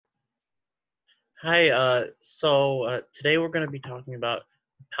Hi, today we're going to be talking about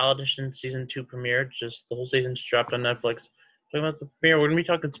Politician Season 2 premiere. Just the whole season just dropped on Netflix. Talking about the premiere, we're going to be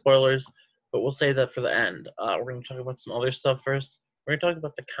talking spoilers, but we'll save that for the end. We're going to talk about some other stuff first. We're going to talk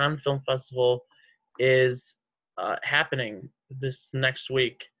about the Cannes Film Festival is happening this next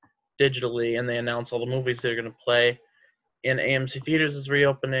week digitally, and they announce all the movies they're going to play. And AMC Theaters is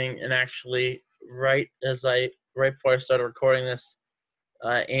reopening, and actually, right before I started recording this,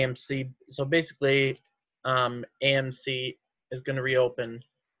 AMC. So basically, AMC is going to reopen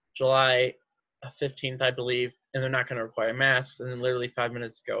July 15th, I believe, and they're not going to require masks. And then literally 5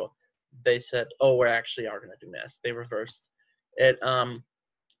 minutes ago, they said, "Oh, we actually are going to do masks." They reversed it. We're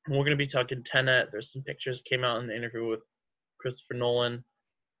going to be talking Tenet. There's some pictures came out in the interview with Christopher Nolan.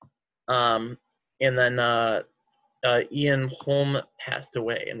 Um, and then Ian Holm passed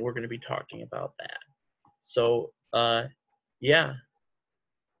away, and we're going to be talking about that. So, yeah.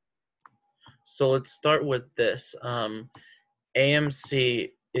 So let's start with this.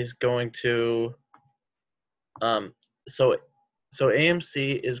 AMC is going to um, so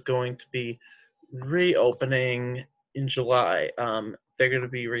AMC is going to be reopening in July. They're going to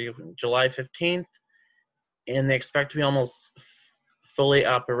be reopening July 15th, and they expect to be almost fully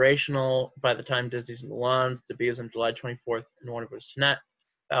operational by the time Disney's Mulan's debuts on July 24th and Warner Bros. Tenet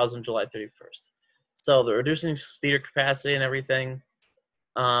bows on July 31st. So they're reducing theater capacity and everything.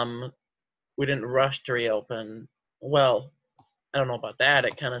 We didn't rush to reopen. Well, I don't know about that.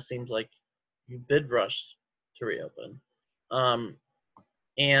 It kind of seems like you did rush to reopen. Um,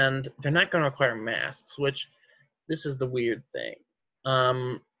 and they're not going to require masks, which this is the weird thing.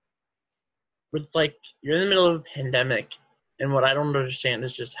 It's like you're in the middle of a pandemic, and what I don't understand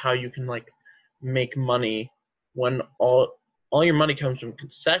is just how you can like make money when all your money comes from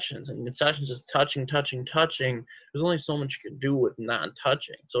concessions, and concessions is touching. There's only so much you can do with not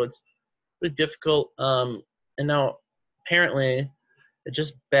touching, so it's really difficult. And now apparently it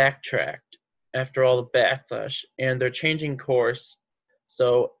just backtracked after all the backlash, and they're changing course.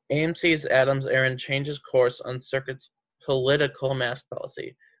 So AMC's Adams Aaron changes course on circuit's political mask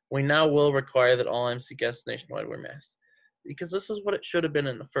policy. We now will require that all AMC guests nationwide wear masks. Because this is what it should have been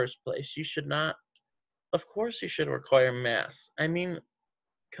in the first place. You should not, of course, you should require masks. I mean,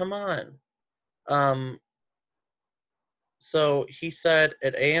 come on. Um, so he said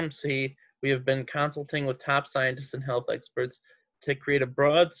at AMC, we have been consulting with top scientists and health experts to create a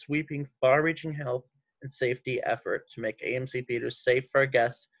broad, sweeping, far reaching health and safety effort to make AMC theaters safe for our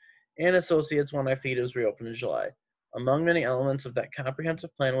guests and associates when our theaters reopen in July. Among many elements of that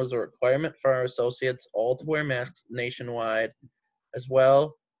comprehensive plan was a requirement for our associates all to wear masks nationwide, as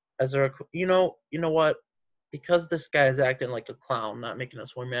well as you know what? Because this guy is acting like a clown, not making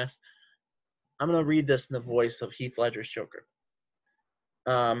us wear masks, I'm gonna read this in the voice of Heath Ledger's Joker.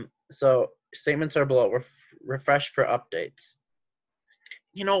 So statements are below. Refresh for updates.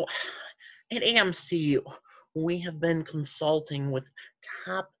 You know, at AMC, we have been consulting with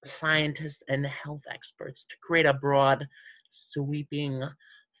top scientists and health experts to create a broad, sweeping,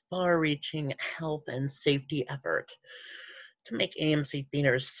 far-reaching health and safety effort to make AMC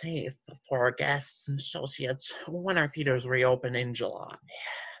theaters safe for our guests and associates when our theaters reopen in July.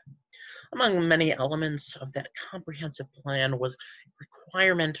 Among many elements of that comprehensive plan was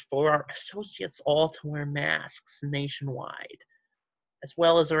requirement for our associates all to wear masks nationwide, as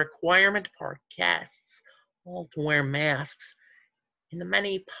well as a requirement for our guests all to wear masks in the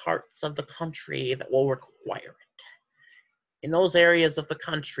many parts of the country that will require it. In those areas of the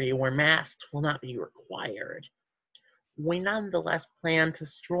country where masks will not be required, we nonetheless plan to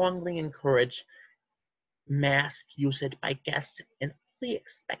strongly encourage mask usage by guests and fully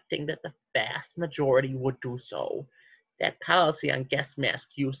expecting that the vast majority would do so. That policy on guest mask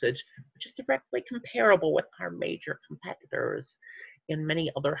usage, which is directly comparable with our major competitors and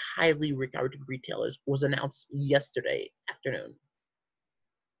many other highly regarded retailers, was announced yesterday afternoon.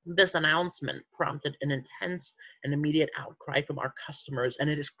 This announcement prompted an intense and immediate outcry from our customers, and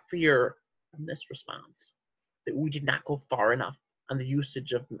it is clear from this response that we did not go far enough on the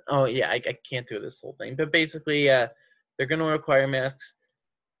usage of. Oh yeah, I can't do this whole thing, but basically, they're going to require masks.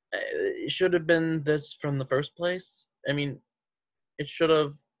 It should have been this from the first place. I mean, it should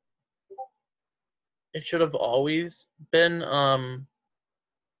have. It should have always been.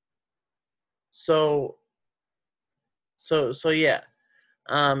 So yeah.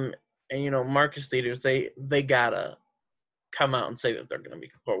 And Marcus leaders, they gotta come out and say that they're gonna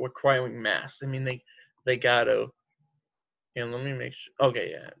be requiring masks. I mean, they gotta. And let me make sure.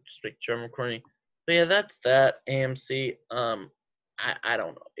 Okay, yeah, just make sure I'm recording. But yeah, that's that. AMC. I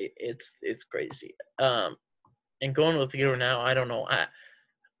don't know. It's crazy. And going to the theater now, I don't know.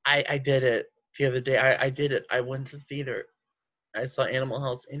 I did it the other day. I did it. I went to the theater. I saw Animal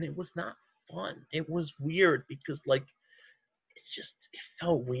House, and it was not fun. It was weird because like it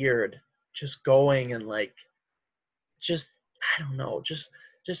felt weird just going and like just I don't know, just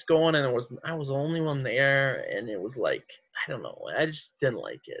going, and I was the only one there, and it was like I don't know, I just didn't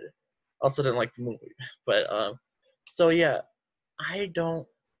like it. Also didn't like the movie, but so yeah, I don't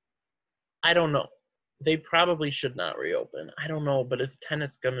I don't know. They probably should not reopen. I don't know, but if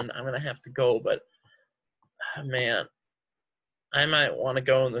Tenet's coming, I'm gonna have to go. But man, I might want to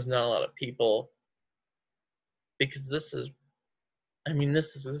go, and there's not a lot of people because this is I mean,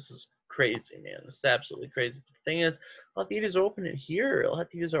 this is crazy, man. This is absolutely crazy. But the thing is, a lot of theaters are open in here. A lot of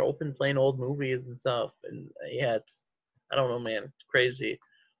theaters are open playing old movies and stuff. And yeah, I don't know, man. It's crazy.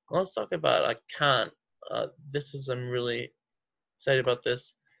 Well, let's talk about Kant. I'm really excited about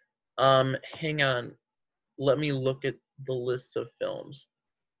this. Hang on. Let me look at the list of films.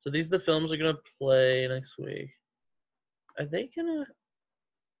 So these are the films we're gonna play next week. Are they gonna?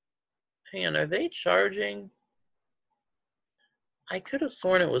 Hang on. Are they charging? I could have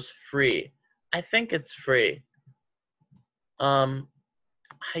sworn it was free. I think it's free. Um,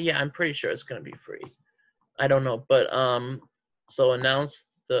 yeah, I'm pretty sure it's gonna be free. I don't know, but so announced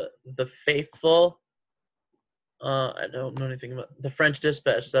the Faithful. I don't know anything about the French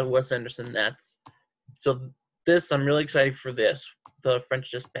Dispatch. That Wes Anderson. That's so. This I'm really excited for this. The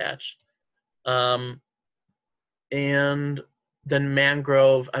French Dispatch. And then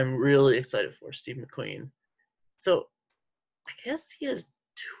Mangrove. I'm really excited for Steve McQueen. So I guess he has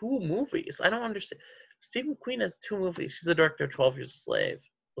two movies. I don't understand. Steve McQueen has two movies. He's the director of 12 Years a Slave.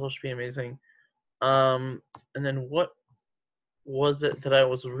 Those should be amazing. And then what was it that I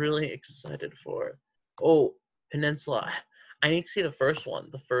was really excited for? Oh, Peninsula. I need to see the first one.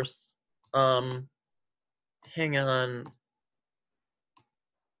 The first, hang on.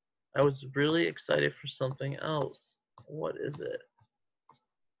 I was really excited for something else. What is it?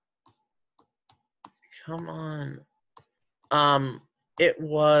 Come on. It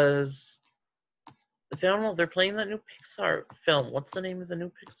was. I don't know. They're playing that new Pixar film. What's the name of the new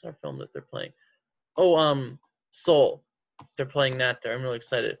Pixar film that they're playing? Oh, Soul. They're playing that there. I'm really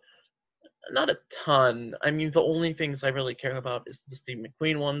excited. Not a ton. I mean, the only things I really care about is the Steve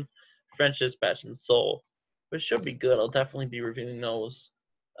McQueen ones, French Dispatch, and Soul. But it should be good. I'll definitely be reviewing those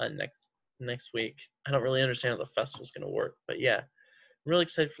next week. I don't really understand how the festival's gonna work, but yeah, I'm really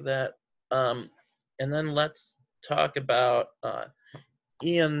excited for that. And then let's talk about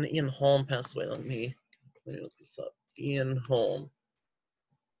Ian Holm passed away. Let me look this up. Ian Holm.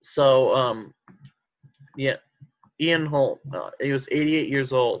 So yeah, Ian Holm. He was 88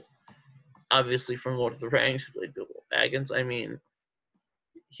 years old. Obviously from Lord of the Rings, he played Bilbo Baggins. I mean,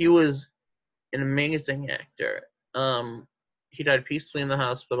 he was an amazing actor. He died peacefully in the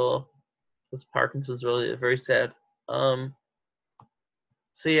hospital. His Parkinson's really very sad. So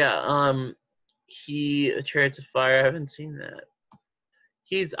yeah, he Chariots of Fire. I haven't seen that.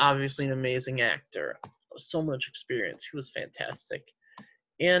 He's obviously an amazing actor. So much experience. He was fantastic.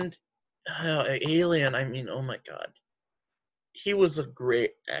 And Alien. I mean, oh my God, he was a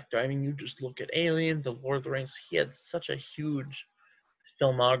great actor. I mean, you just look at Alien, The Lord of the Rings. He had such a huge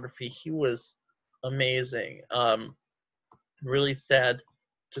filmography. He was amazing. Really sad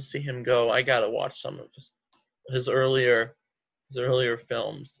to see him go. I gotta watch some of his earlier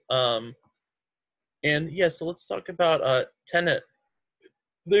films. And yeah, so let's talk about Tenet.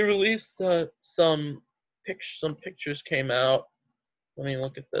 They released some pictures came out. Let me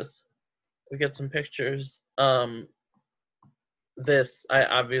look at this. We get some pictures. This I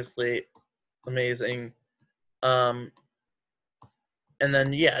obviously amazing. Um, and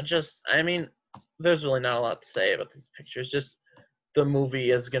then yeah, just I mean, there's really not a lot to say about these pictures. Just the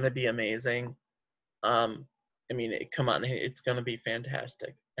movie is gonna be amazing. I mean, come on, it's gonna be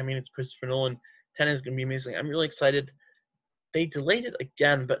fantastic. I mean, it's Christopher Nolan. Tenet is gonna be amazing. I'm really excited. They delayed it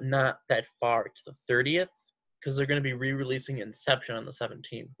again, but not that far to the 30th, because they're gonna be re-releasing Inception on the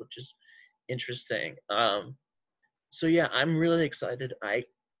 17th, which is interesting. So yeah, I'm really excited. I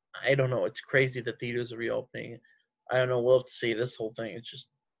don't know. It's crazy that theaters are reopening. I don't know. We'll have to see. This whole thing is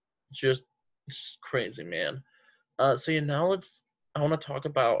just crazy, man. So yeah, now I want to talk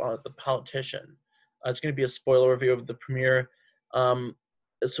about The Politician. It's going to be a spoiler review of the premiere.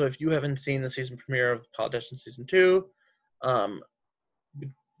 So if you haven't seen the season premiere of The Politician season 2, um,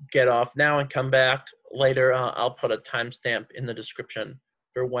 get off now and come back later. I'll put a timestamp in the description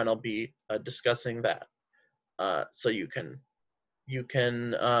for when I'll be discussing that. So you can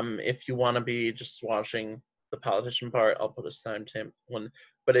if you want to be just watching the Politician part, I'll put a timestamp when.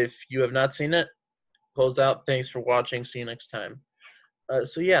 But if you have not seen it, close out. Thanks for watching. See you next time.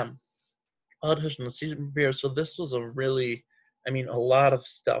 So yeah, politician, the season premiere. So this was a really, I mean, a lot of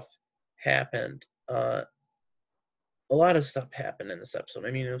stuff happened. A lot of stuff happened in this episode.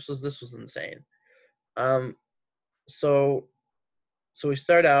 I mean, this was insane. Um, so so we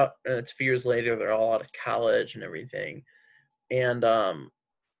start out, and it's a few years later. They're all out of college and everything, and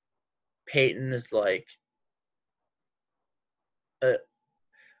Peyton is like, uh,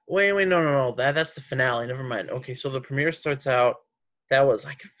 wait, no, that's the finale. Never mind. Okay, so the premiere starts out. That was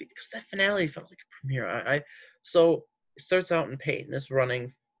I could because that finale felt like a premiere. So it starts out, and Peyton is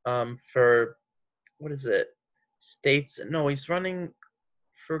running for what is it? States? No, he's running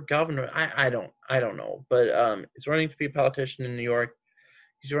for governor. I don't know, but he's running to be a politician in New York.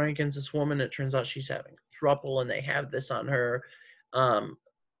 He's running against this woman. It turns out she's having a throuple, and they have this on her. Um,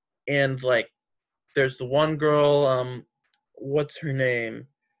 and like, there's the one girl. What's her name?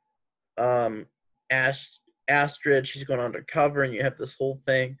 Um, Astrid. She's going undercover, and you have this whole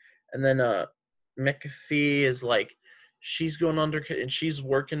thing. And then McAfee is like, she's going under, and she's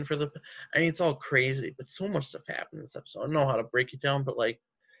working for the. I mean, it's all crazy, but so much stuff happened in this episode. I don't know how to break it down, but like,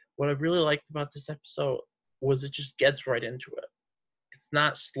 what I really liked about this episode was it just gets right into it. It's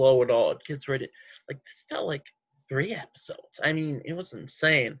not slow at all. It gets right in. Like, this felt like 3 episodes. I mean, it was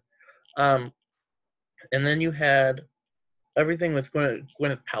insane. Um, and then you had everything with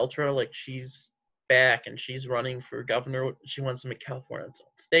Gwyneth Paltrow. Like, she's back and she's running for governor. She wants to make California its own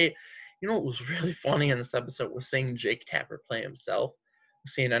state. You know what was really funny in this episode was seeing Jake Tapper play himself,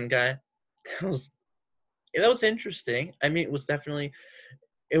 the CNN guy. That was that was interesting. I mean, it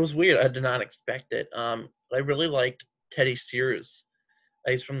was weird. I did not expect it. I really liked Teddy Sears.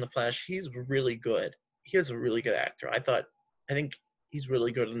 He's from The Flash. He's really good. He is a really good actor. I think he's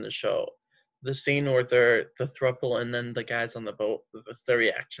really good in the show. The scene where they're the throuple and then the guys on the boat, the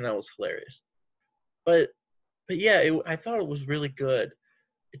reaction, that was hilarious. But yeah, I thought it was really good.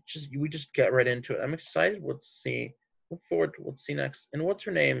 We just get right into it. I'm excited. Let's see. Look forward to what's see next. And what's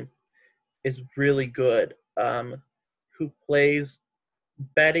her name is really good. Who plays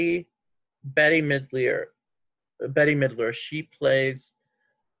Betty Betty Midler. Betty Midler. She plays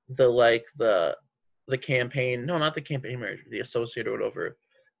the campaign. No, not the campaign manager. The associate or whatever.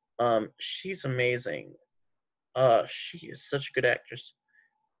 She's amazing. She is such a good actress.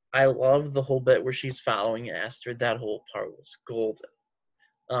 I love the whole bit where she's following Astrid. That whole part was golden.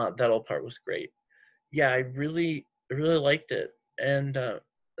 That whole part was great. Yeah, I really liked it. And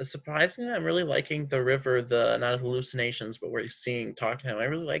surprisingly, I'm really liking the river, the not hallucinations, but where he's seeing, talking to him. I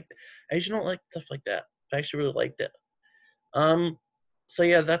really liked. I usually don't like stuff like that. I actually really liked it. Um, so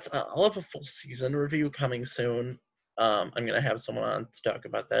yeah, I'll have a full season review coming soon. I'm gonna have someone on to talk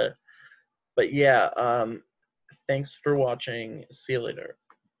about that. But yeah, thanks for watching. See you later.